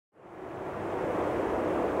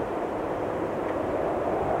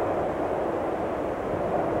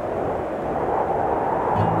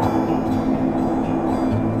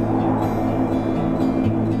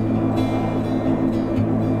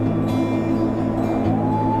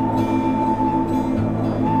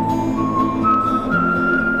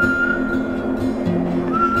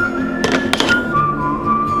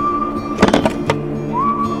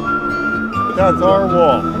far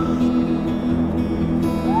wall.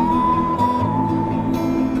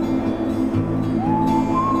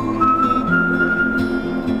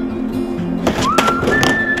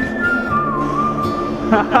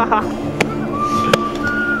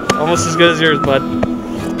 Almost as good as yours, bud.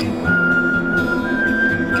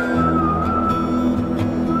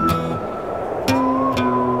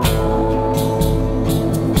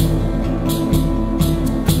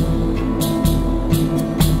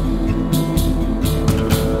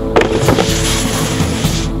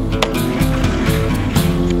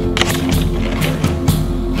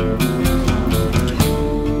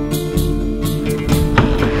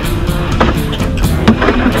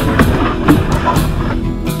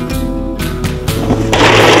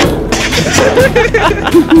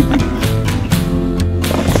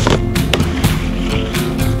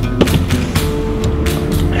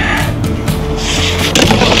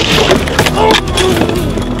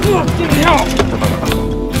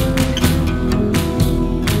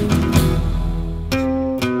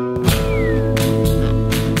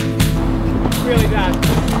 Really bad.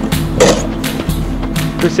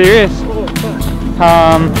 You're serious?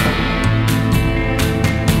 Come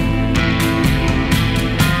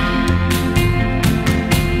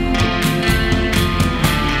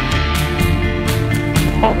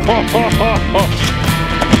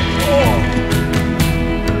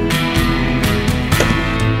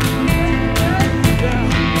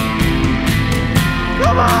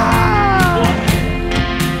on!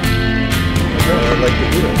 I'd like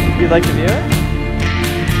to do it. You'd like to do it?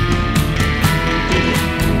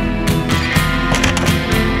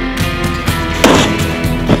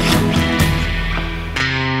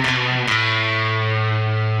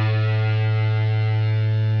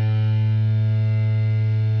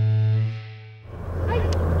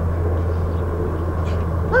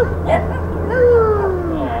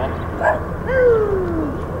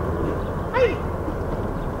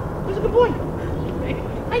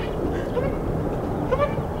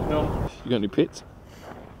 You got any pets?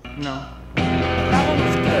 No. That one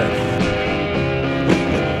was good.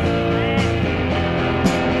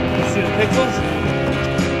 See the pixels?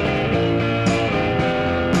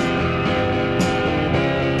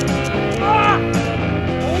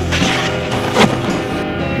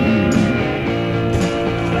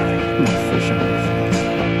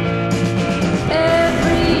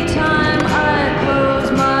 Every time I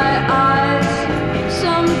close my eyes,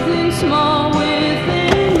 something small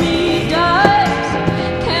within me dies.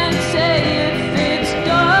 Can't say if it's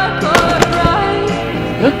dark or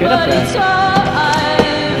bright, Look good up but there. it's all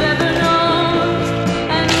I've ever known.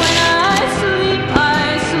 And when I sleep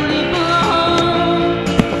alone.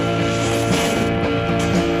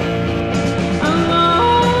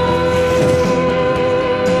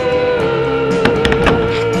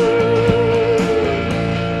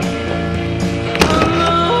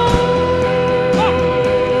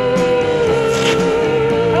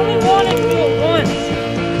 I only wanted to do it once.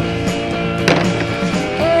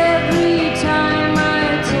 Every time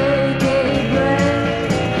I take a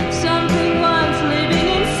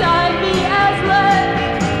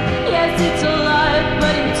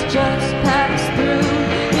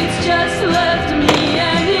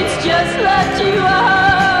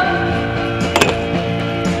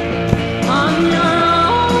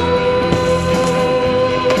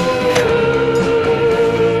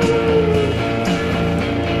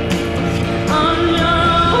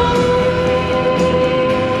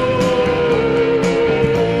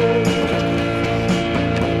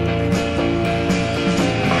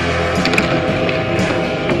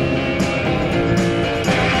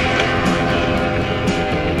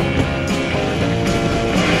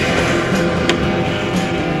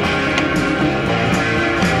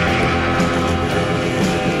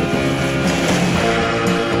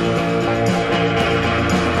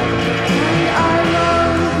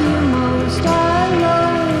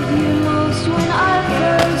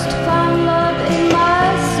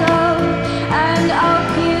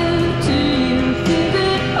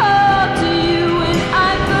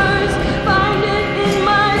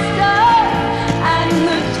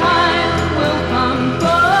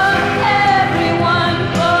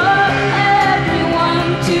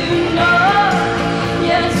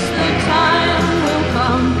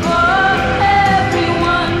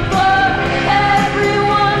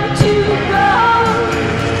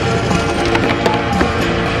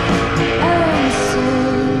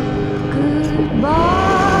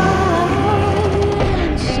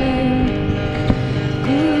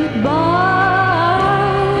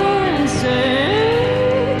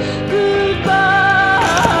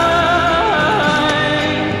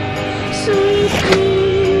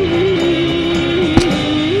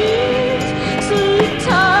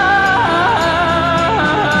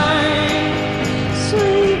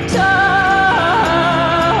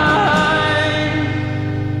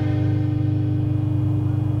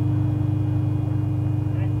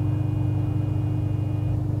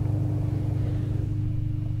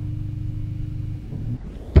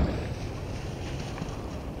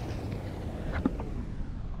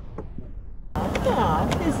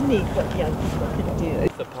sneak what young's gonna do.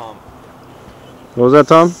 The pump. What was that,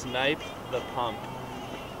 Tom? Snipe the pump.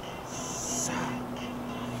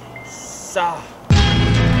 Sa.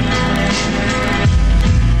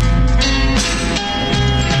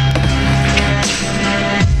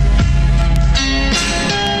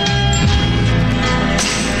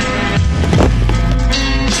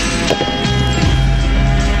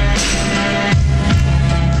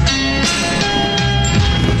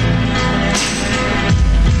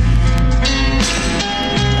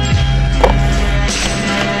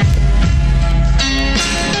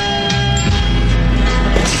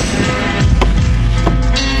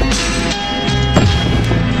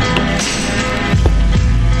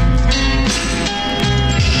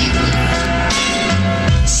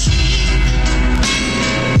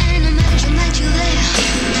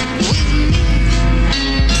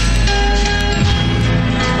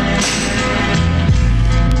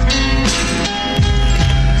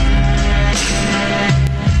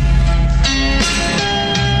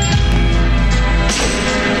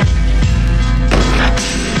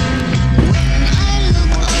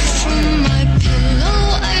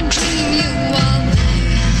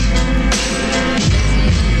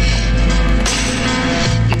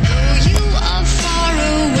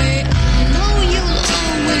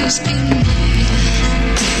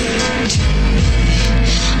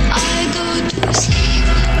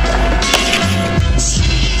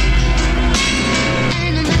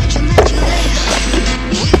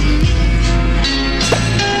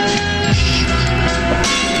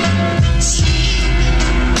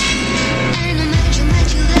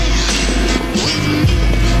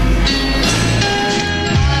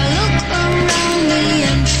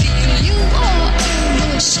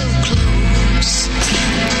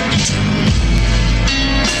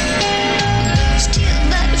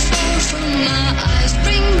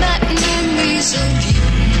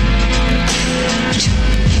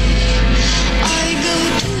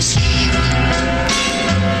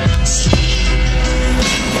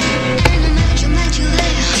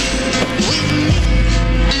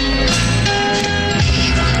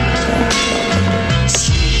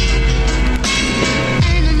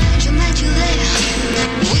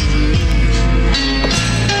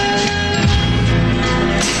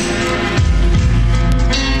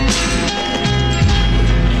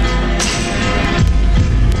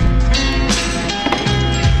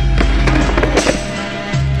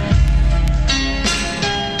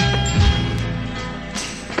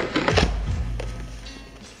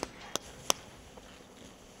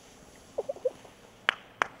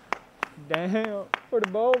 Damn, for the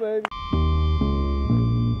bowl, baby.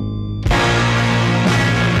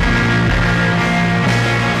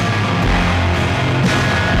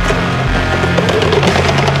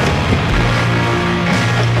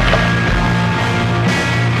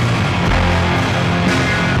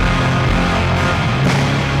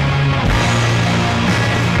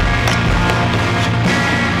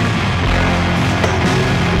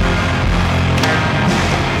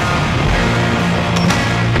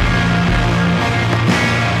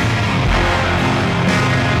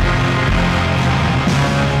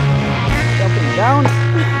 Down.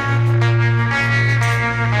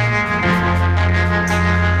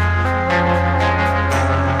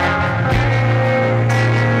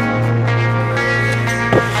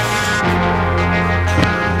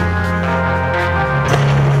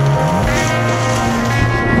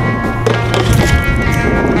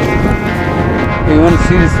 You want to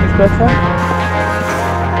see the seatbelt track?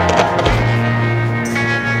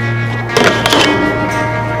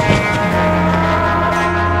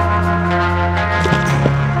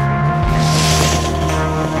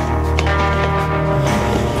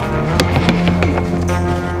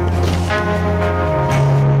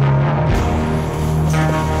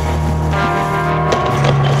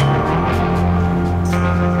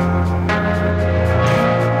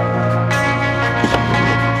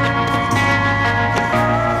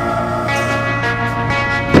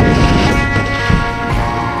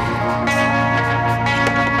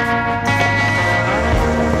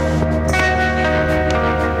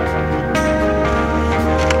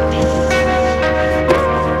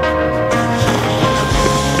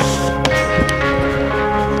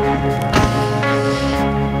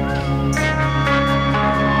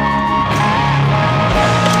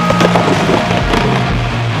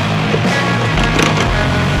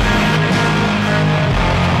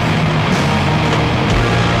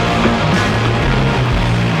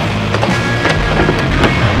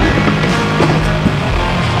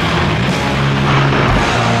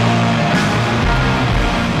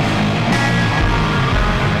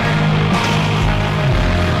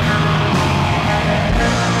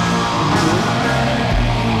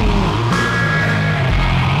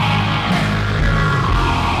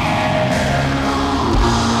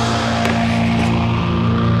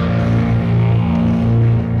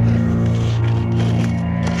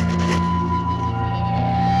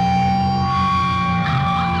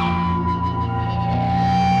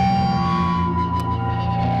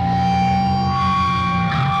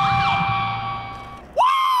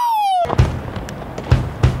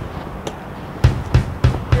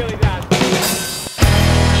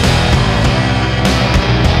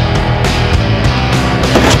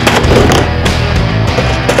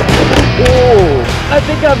 I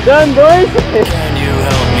think I'm done, boys. Can you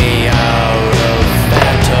help me out of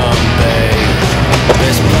Phantom Bay?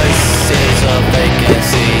 This place is a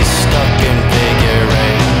vacancy, stuck in figure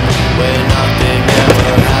eight, where nothing ever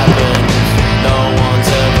happens, no one's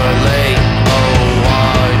ever late. Oh,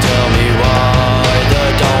 why, tell me why, the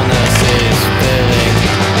dullness is filling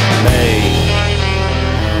me.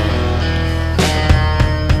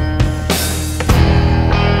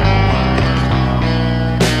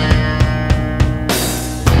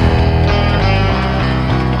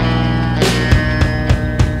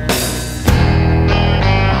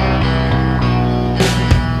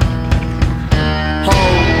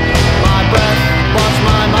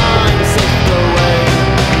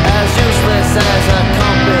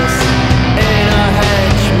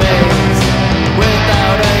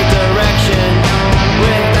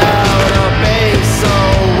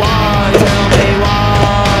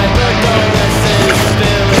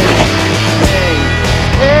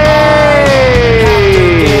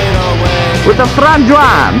 With the front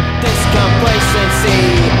one. This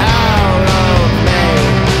complacency out of me.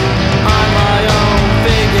 I'm my own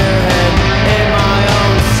figurehead in my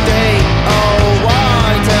own state. Oh,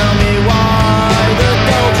 why? Tell me why the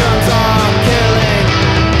doldrums are killing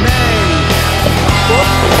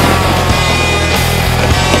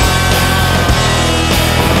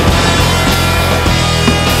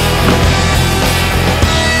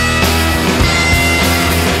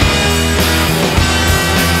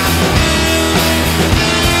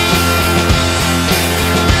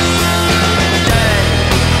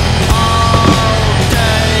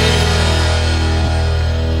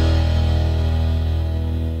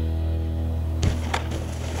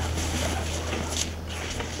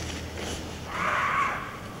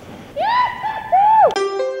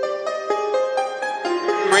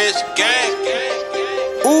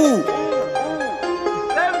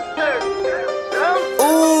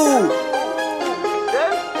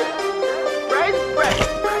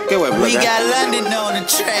We got London on the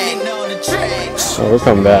train, Oh, we're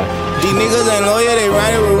coming back. These niggas ain't loyal, they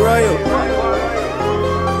riding with royal.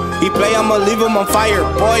 He play, I'ma leave him on fire,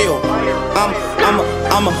 boil.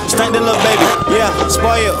 I'ma stank the little baby, yeah,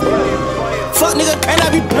 spoil. Fuck nigga,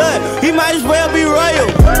 cannot be blood, he might as well be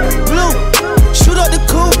royal. Blue, shoot up the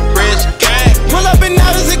coupe. Pull up in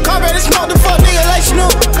out as a car, better smoke the fuck nigga like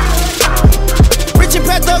Snoop. Rich and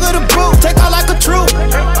Pat Dug of the brute, take out like a troop.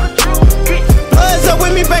 Bloods up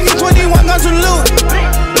with me back in 21 guns and loot.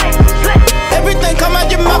 Everything come out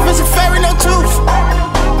your mouth, it's a fairy, no tooth.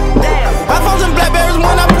 iPhones and Blackberries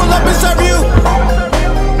when I pull up and serve you.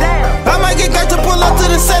 I might get guys to pull up to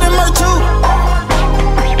the set and murk too.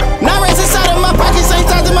 Now race inside of my pockets, ain't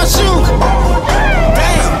size in my shoes.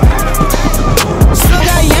 Damn. Still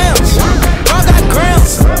got yams, bro got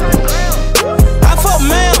grams. I fuck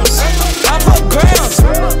mams, I fuck grams.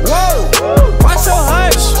 Whoa, why so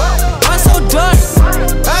hush? Why so dark?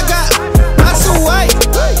 I so white.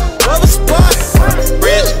 What was spark?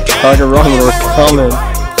 Like a run, we're coming.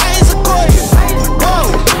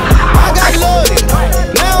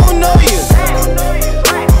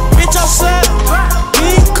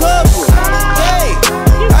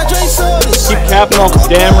 Keep capping all the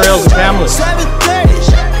damn rails of Hamlet. 730,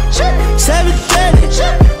 730,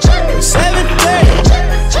 730,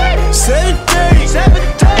 730, 730,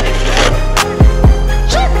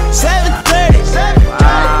 730, 730,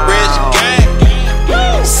 Rich gang,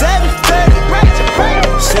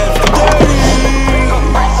 730, 730,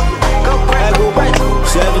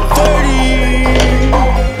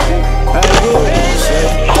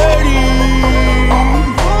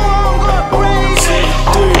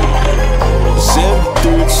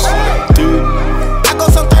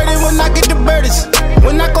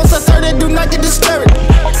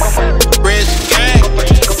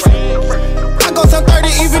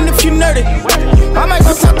 30. I might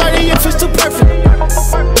go top 30 if it's too perfect.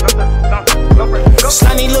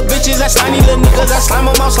 Slimy little bitches, that slimy little niggas, that slime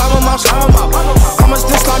them out, slime them out, slime them out. I'ma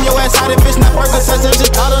still slime your ass out if it's not working, says it's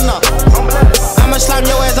just hard enough. I'ma slime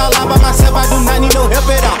your ass all out by myself, I do not need no help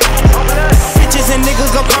at all. Bitches and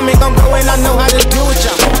niggas gon' come and gon' go, and I know how to deal with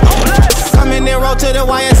y'all. Come in there, roll to the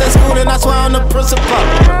YSS school, and I swear I'm the principal.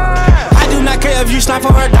 I do not care if you slime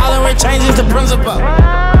for $1 and changes the principal.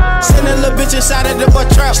 Send a little bitch inside of the butt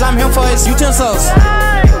trap, slime him for his utensils.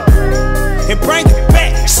 And bring it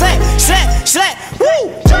back, slap, slap, slap,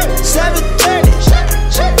 woo! 730,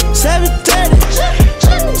 730, 730,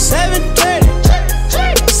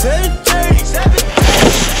 730,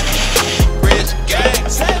 730. Rich gang,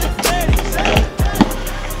 730,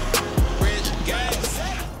 730. Rich gang,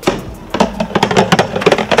 730.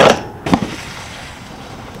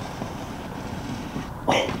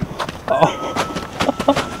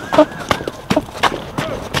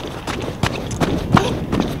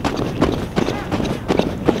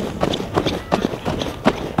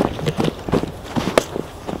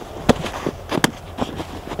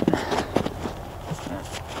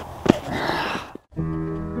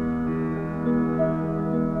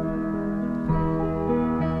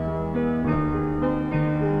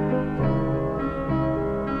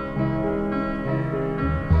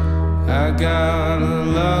 I got a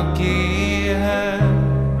lucky hand.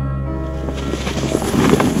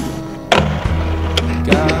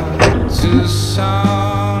 Got to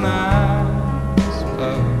sound eyes,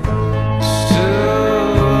 but it's too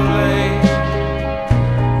late.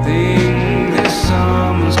 Think this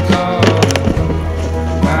summer's calling,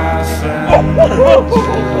 my friend.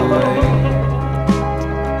 Too late.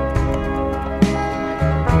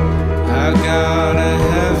 I got a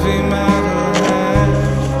heavy metal head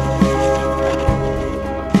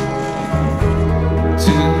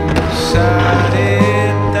to side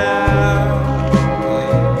it down.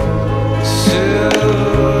 It's too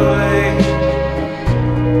late.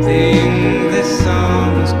 Think this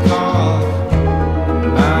song is called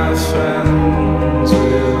my friends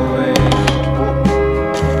will wait.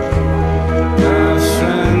 My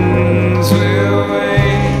friends will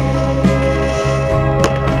wait.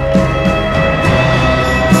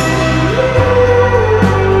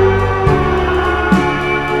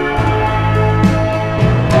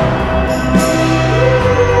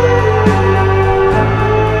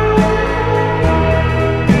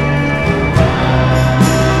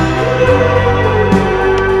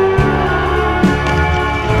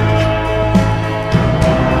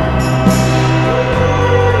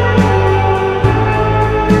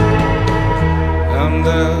 I'm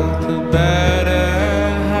the better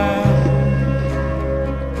half.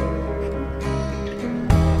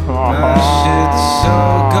 My shit's so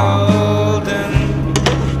golden,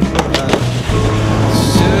 but it's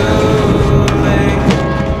too late.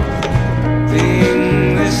 Think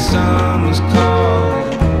this summer's calling,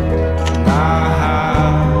 I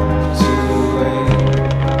have to wait.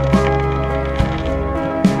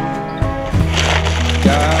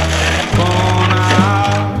 Got one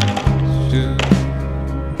eye to.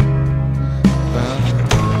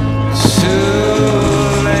 It's too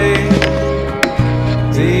late.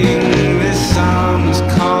 Think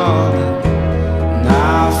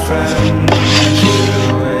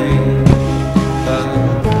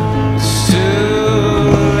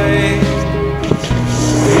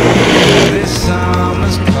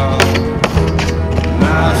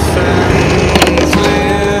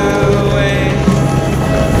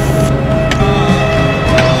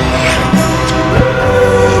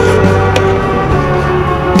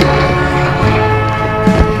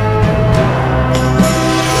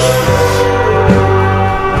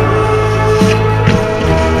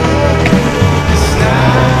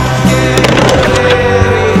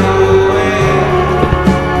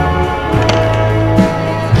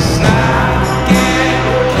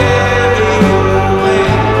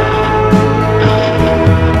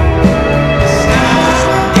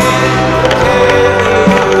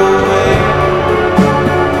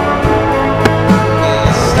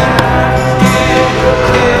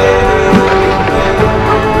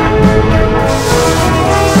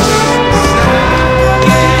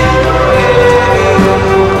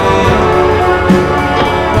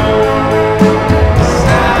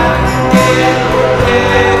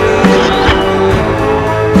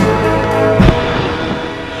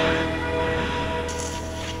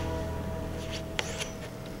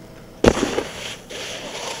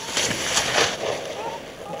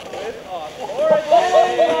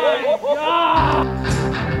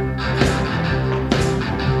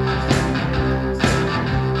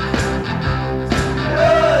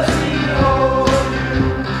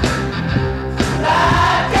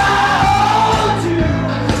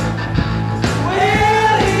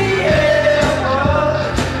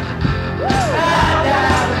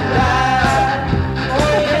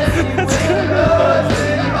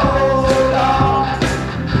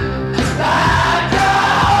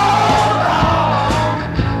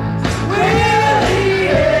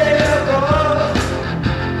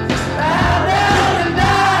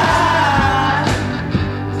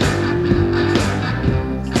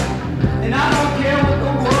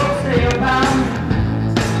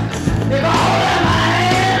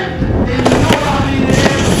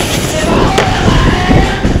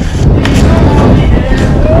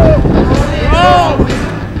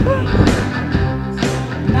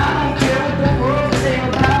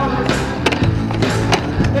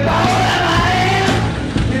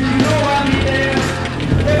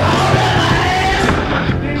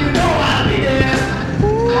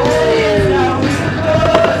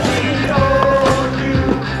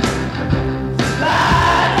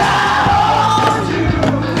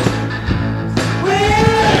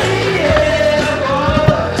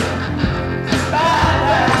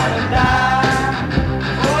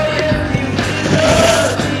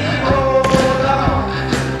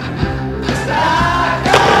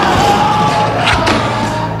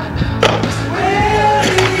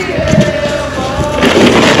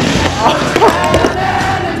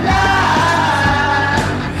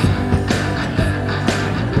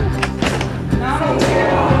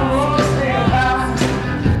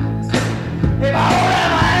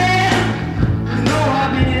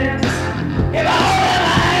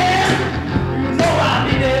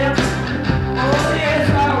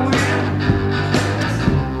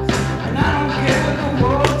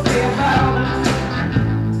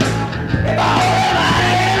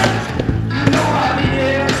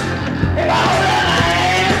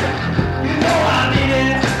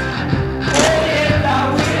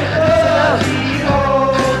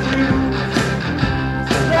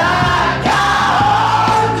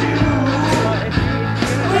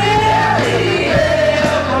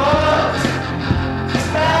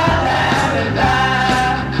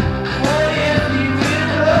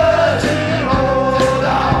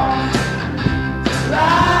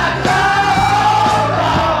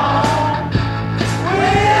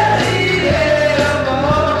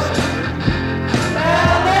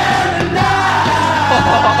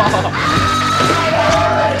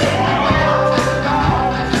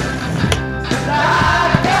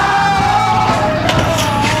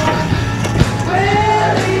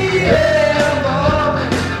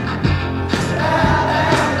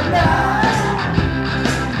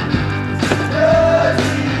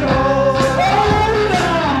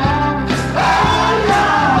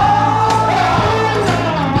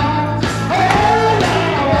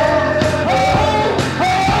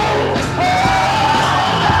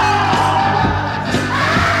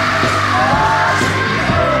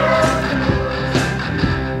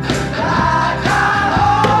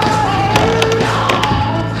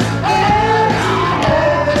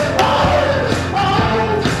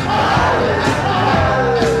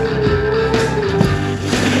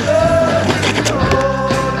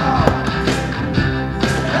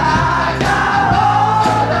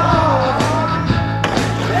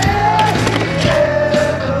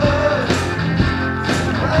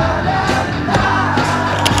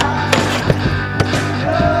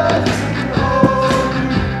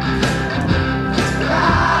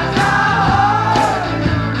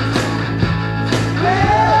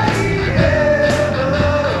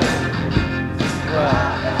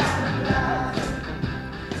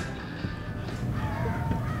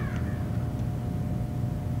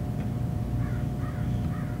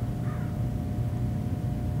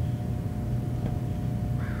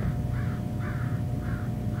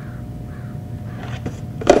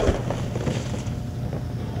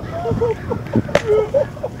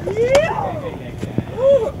Hey,